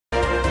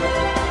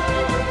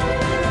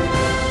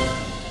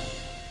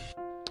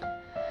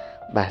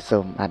បាទសូ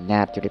មអនុញ្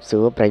ញាតជម្រាបសួ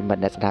រប្រិយមិត្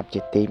តអ្នកស្ដាប់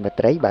ជាទីមេ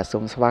ត្រីបាទសូ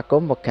មស្វាគ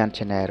មន៍មកកាន់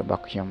Channel រប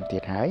ស់ខ្ញុំទៀ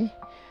តហើយ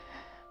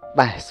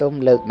បាទសូម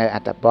លើកនៅអ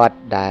ត្ថបទ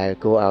ដែល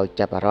គួរឲ្យ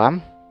ចាប់អារម្ម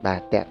ណ៍បា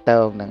ទតាក់ទ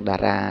ងនឹងតា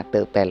រា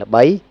ទើបតែល្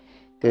បី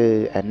គឺ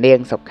នាង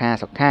សុខា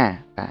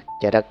បាទ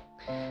ចរិត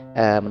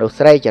មនុស្ស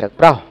ស្រីចរិត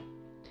ប្រុស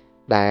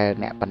ដែល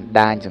អ្នកបណ្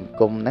ដាញសង្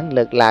គមហ្នឹង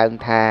លើកឡើង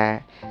ថា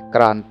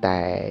គ្រាន់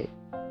តែ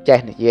ចេះ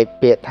និយាយ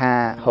ពាក្យថា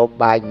ហូប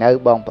បាយនៅ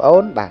បងប្អូ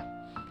នបាទ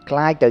ค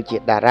ล้ายទៅជា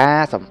តារា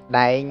សម្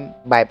ដែង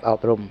បែបអ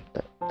ប់រំ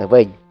ទៅ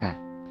វិញបា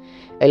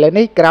ទឥឡូវ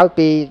នេះក្រោយ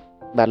ពី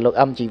បាទលោក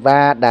អឹមជីវ៉ា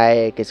ដែល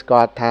គេស្គា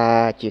ល់ថា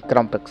ជាក្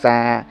រុមប្រឹក្សា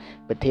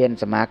ប្រធាន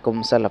សមាគម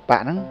សិល្បៈ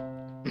ហ្នឹង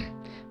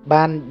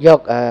បានយ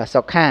ក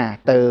សុខា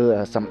ទៅ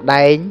សម្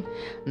ដែង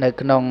នៅ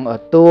ក្នុង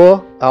តួ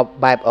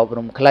បែបអប់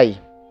រំខ្លី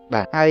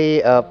បាទហើយ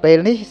ពេល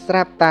នេះស្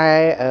រាប់តែ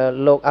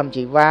លោកអឹម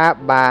ជីវ៉ា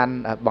បាន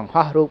បង្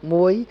ហោះរូប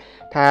មួយ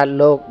ថា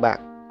លោកបាទ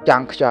ច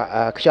ង់ខ្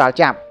យល់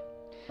ចាប់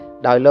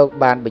ដោយលោក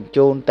បានបញ្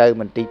ជូនទៅ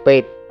មន្ទីរពេ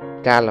ទ្យ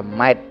កាល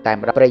ម៉ែតតែ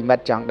ម្ដងប្រិមិ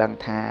ត្តចង់ដឹង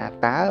ថា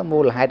តើមូ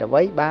លហេតុអ្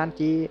វីបាន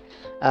ជា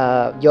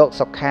យក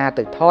សុខា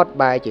ទៅថត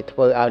បែរជាធ្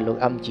វើឲ្យលោក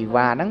អឹមជី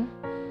វ៉ាហ្នឹង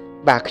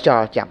បាទខ្យ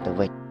ល់ចាប់ទៅ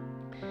វិញ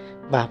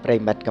បាទប្រិ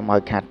មិត្តកុំឲ្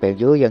យខាតពេល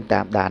យូរយើង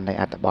តាមដាននៅ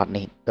អត្ថបទ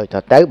នេះដូច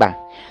ទៅបាទ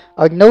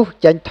ឲ្យនោះ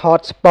ចេញថត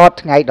ស្ពត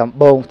ថ្ងៃដំ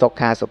បូងសុ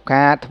ខា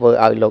ធ្វើ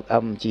ឲ្យលោកអឹ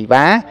មជី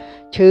វ៉ា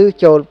ឈឺ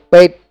ចូល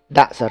ពេទ្យ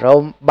ដាក់សេរ៉ូ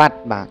មបាត់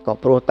បាទក៏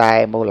ព្រោះតែ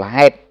មូល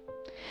ហេតុ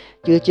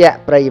ជឿជាក់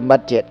ប្រិយមិ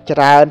ត្តជាច្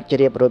រើនជ្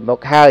រាបរួចមក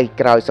ហើយ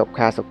ក្រោយសុ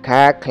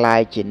ខាខ្លា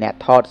យជាអ្នក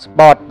ថតស្ព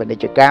តពាណិ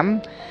ជ្ជកម្ម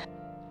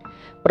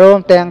ព្រម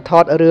ទាំងថ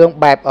តរឿង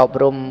បែបអប់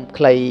រំ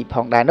ខ្លីផ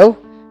ងដែរនោះ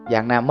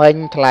យ៉ាងណាមិញ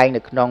ថ្លែង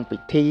នៅក្នុងពិ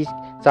ធី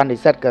សន្និ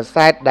សីទកា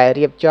សែតដែល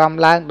រៀបចំ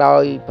ឡើងដោ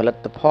យផលិ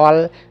តផល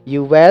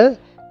Uwell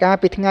កាល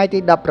ពីថ្ងៃទី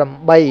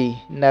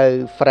18នៅ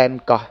Friend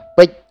កោះ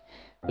ពេជ្រ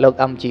លោក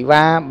អឹមជី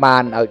វ៉ាបា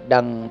នឲ្យ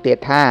ដឹងទៀត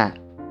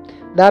ថា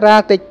តារា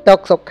TikTok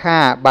សុខា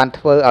បាន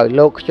ធ្វើឲ្យ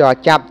លោកខ្យល់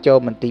ចាប់ចូល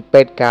មន្ទីរ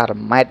ពេទ្យការ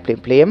ម៉ែត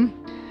ភ្លាម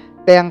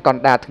ទាំងក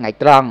ណ្ដាលថ្ងៃ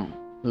ត្រង់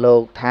លោ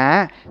កថា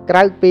ក្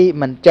រៅពី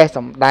មិនចេះស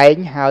ម្ដែង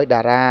ហើយតា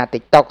រា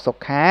TikTok សុ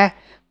ខា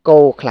គោ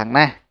ខ្លាំង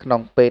ណាស់ក្នុ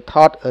ងពេលថ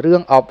តរឿ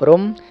ងអប់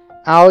រំ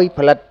ឲ្យផ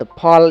លិត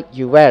ផល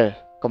Uwell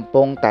កំ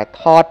ពុងតែ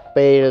ថត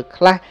ពេល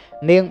ខ្លះ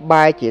នាង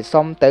បែរជា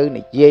សុំទៅ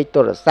និយាយ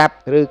ទូរស័ព្ទ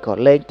ឬក៏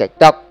លេង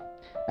TikTok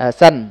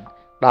សិន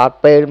ដល់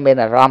ពេលមាន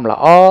អារម្មណ៍ល្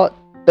អ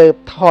ទើប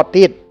ថត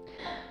ទៀត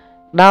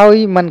ដោយ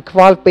មិនខ្វ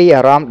ល់ពី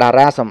អារម្មណ៍តា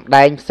រាសម្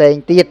ដែងផ្សេង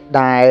ទៀត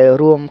ដែល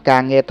រួមកា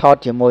រងារថត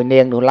ជាមួយ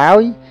នាងនោះឡើ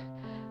យ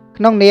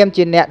ក្នុងនាម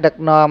ជាអ្នកដឹក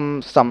នាំ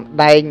សម្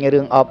ដែង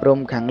រឿងអប់រំ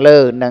ខាងលើ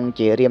និង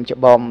ជារៀមច្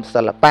បង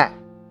សិល្បៈ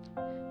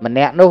ម្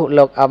នាក់នោះ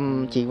លោកអឹម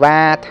ជីវ៉ា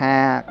ថា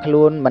ខ្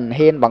លួនមិន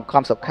ហ៊ានបង្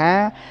ខំសុខា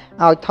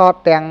ឲ្យថត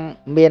ទាំង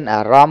មាន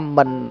អារម្មណ៍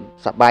មិន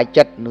សប្បាយ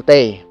ចិត្តនោះ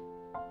ទេ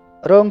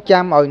រង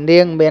ចាំឲ្យនា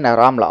ងមានអា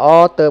រម្មណ៍ល្អ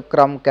ទើបក្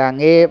រុមការ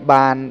ងារ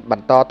បានប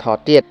ន្តថត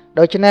ទៀត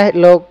ដូច្នេះ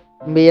លោក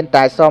មាន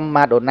តែសុំ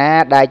ម៉ាដូណា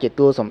ដែលជា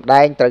តួសម្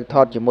ដែងត្រូវថ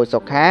តជាមួយសុ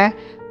ខា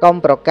កុំ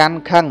ប្រកាន់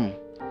ខឹង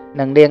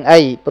នឹងនាងអី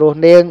ព្រោះ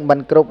នាងមិន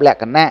គ្រប់ល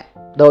ក្ខណៈ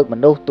ដោយម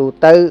នុស្សទូ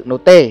ទៅនោះ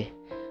ទេ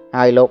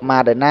ហើយលោកម៉ា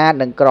ដូណា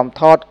និងក្រុម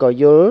ថតក៏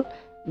យល់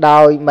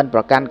ដោយមិនប្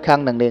រកាន់ខឹង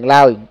នឹងនាង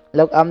ឡើយ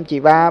លោកអឹមជី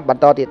វ៉ាប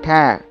ន្តទៀត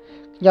ថា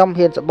ខ្ញុំ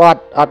ហ៊ានស្ប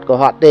ត់អត់កុ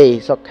ហកទេ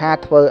សុខា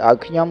ធ្វើឲ្យ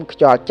ខ្ញុំខ្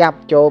យល់ចាប់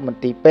ចូលមន្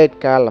ទីរពេទ្យ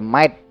កាល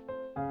ម៉ែត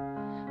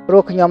ព្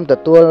រោះខ្ញុំទ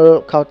ទួល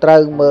ខុសត្រូ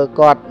វមើល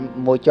គាត់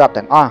មួយជាប់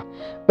ទាំងអស់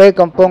ពេល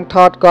កំពុងថ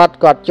តគា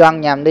ត់ចង់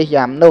ញ៉ាំនេះ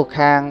ញ៉ាំនោះ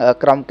ខាង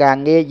ក្រុមការ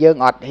ងារយើង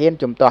អត់ហ៊ាន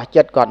ជំទាស់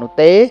ចិត្តគាត់នោះ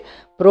ទេ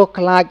ព្រោះ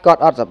ខ្លាចគា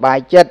ត់អត់សប្បាយ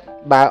ចិត្ត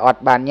បើអ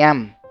ត់បានញ៉ាំ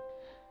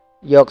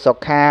យកសុ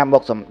ខាម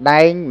កសម្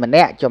ដែងម្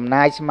នាក់ចំ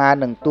ណាយស្មើ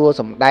នឹងតួ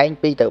សម្ដែង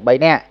2ទៅ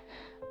3នាក់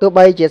ទោះ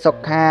បីជាសុ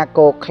ខា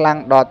គោខ្លាំង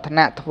ដល់ថ្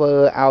នាក់ធ្វើ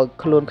ឲ្យ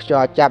ខ្លួនខ្យ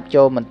ល់ចាប់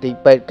ចូលមន្ទីរ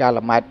ពេទ្យកាល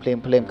ម៉ែតភ្លាម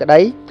ក្តី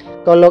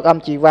ក៏លោកអឹម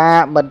ជីវ៉ា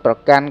មិនប្រ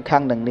កាន់ខឹ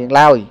ងនឹងនាង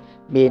ឡើយ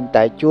មាន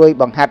តែជួយ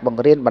បង្ហាត់ប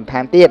ង្រៀនបន្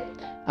ថែមទៀត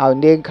ឲ្យ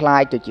នាងខ្លា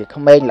យទៅជា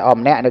ក្មេងល្អ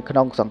ម្នាក់នៅក្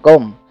នុងសង្គ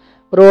ម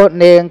ព្រោះ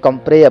នាងកំ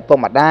ព្រាឪពុក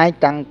ម្ដាយ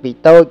តាំងពី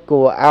តូច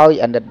គួរឲ្យ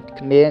អាណិត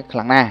គ្នាខ្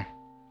លាំងណាស់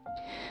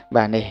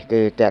បាទនេះ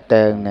គឺតើ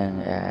តើនឹង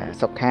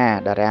សុខា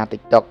តារា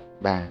TikTok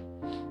បាទ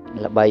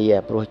ល្បី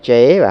ព្រោះ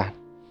ជេបាទ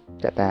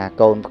តើតា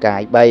កូនផ្កា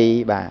យ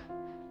3បាទ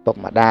ពុក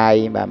ម្ដាយ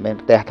បាទមាន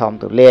ផ្ទះធំ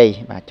ទូលាយ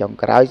បាទចុង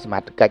ក្រោយសម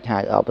ត្ថកិច្ចហៅ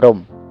អប់រំឥ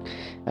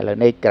ឡូវ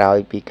នេះក្រោយ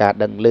ពីការ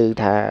ដឹងឮ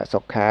ថាសុ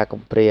ខា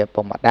កំព្រាឪ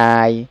ពុកម្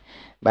ដាយ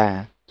បា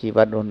ទជី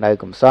វិតរស់នៅ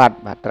កំសត់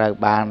បាទត្រូវ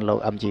បានលោក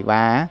អឹមជី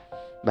វ៉ា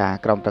បាទ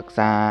ក្រុមប្រឹក្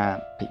សា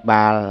ភិ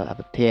បាល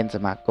ប្រធានស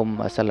មាគម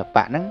សិល្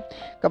បៈហ្នឹង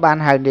ក៏បាន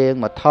ហៅនាង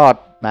មកថត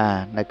បា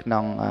ទនៅក្នុ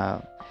ង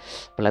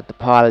ផលិត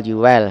ផល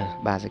Uwell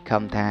បាទសង្ឃឹ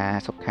មថា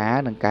សុខា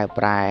នឹងកែ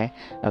ប្រែ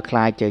ឲ្យค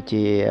ล้ายទៅ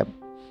ជា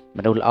ម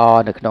នុស្សល្អ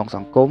នៅក្នុងស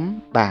ង្គម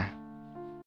បាទ